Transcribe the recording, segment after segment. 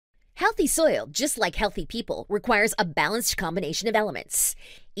Healthy soil, just like healthy people, requires a balanced combination of elements.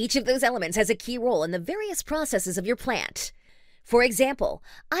 Each of those elements has a key role in the various processes of your plant. For example,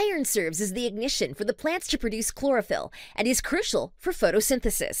 iron serves as the ignition for the plants to produce chlorophyll and is crucial for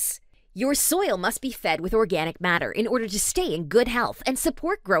photosynthesis. Your soil must be fed with organic matter in order to stay in good health and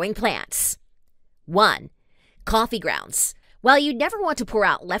support growing plants. 1. Coffee grounds. While you never want to pour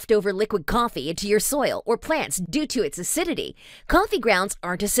out leftover liquid coffee into your soil or plants due to its acidity, coffee grounds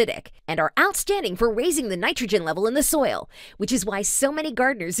aren't acidic and are outstanding for raising the nitrogen level in the soil, which is why so many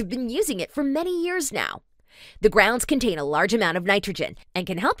gardeners have been using it for many years now. The grounds contain a large amount of nitrogen and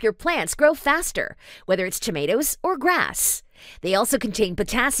can help your plants grow faster, whether it's tomatoes or grass. They also contain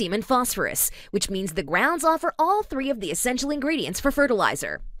potassium and phosphorus, which means the grounds offer all three of the essential ingredients for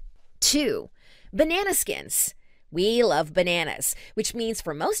fertilizer. 2. Banana skins. We love bananas, which means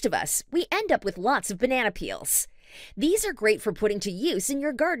for most of us, we end up with lots of banana peels. These are great for putting to use in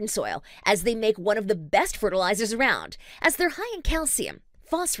your garden soil, as they make one of the best fertilizers around, as they're high in calcium,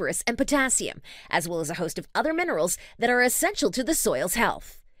 phosphorus, and potassium, as well as a host of other minerals that are essential to the soil's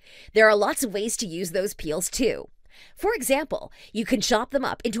health. There are lots of ways to use those peels too. For example, you can chop them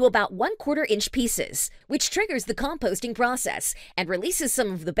up into about 1/4 inch pieces, which triggers the composting process and releases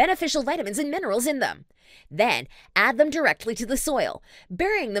some of the beneficial vitamins and minerals in them. Then, add them directly to the soil,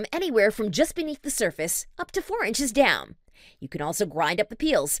 burying them anywhere from just beneath the surface up to 4 inches down. You can also grind up the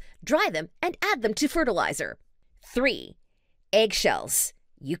peels, dry them, and add them to fertilizer. 3. Eggshells.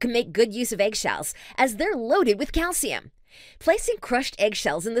 You can make good use of eggshells, as they're loaded with calcium. Placing crushed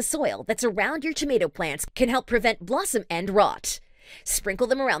eggshells in the soil that's around your tomato plants can help prevent blossom end rot. Sprinkle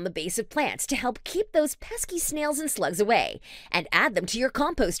them around the base of plants to help keep those pesky snails and slugs away, and add them to your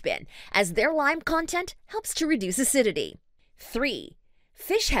compost bin, as their lime content helps to reduce acidity. 3.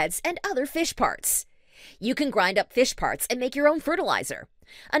 Fish heads and other fish parts. You can grind up fish parts and make your own fertilizer.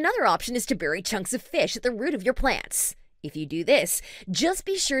 Another option is to bury chunks of fish at the root of your plants. If you do this, just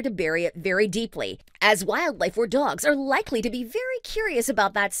be sure to bury it very deeply, as wildlife or dogs are likely to be very curious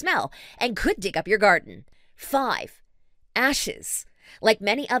about that smell and could dig up your garden. 5. Ashes. Like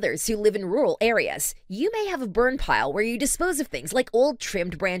many others who live in rural areas, you may have a burn pile where you dispose of things like old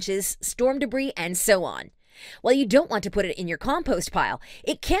trimmed branches, storm debris, and so on. While you don't want to put it in your compost pile,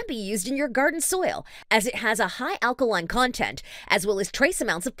 it can be used in your garden soil, as it has a high alkaline content, as well as trace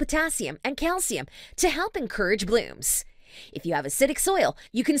amounts of potassium and calcium to help encourage blooms. If you have acidic soil,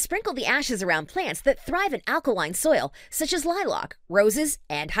 you can sprinkle the ashes around plants that thrive in alkaline soil, such as lilac, roses,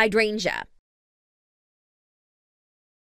 and hydrangea.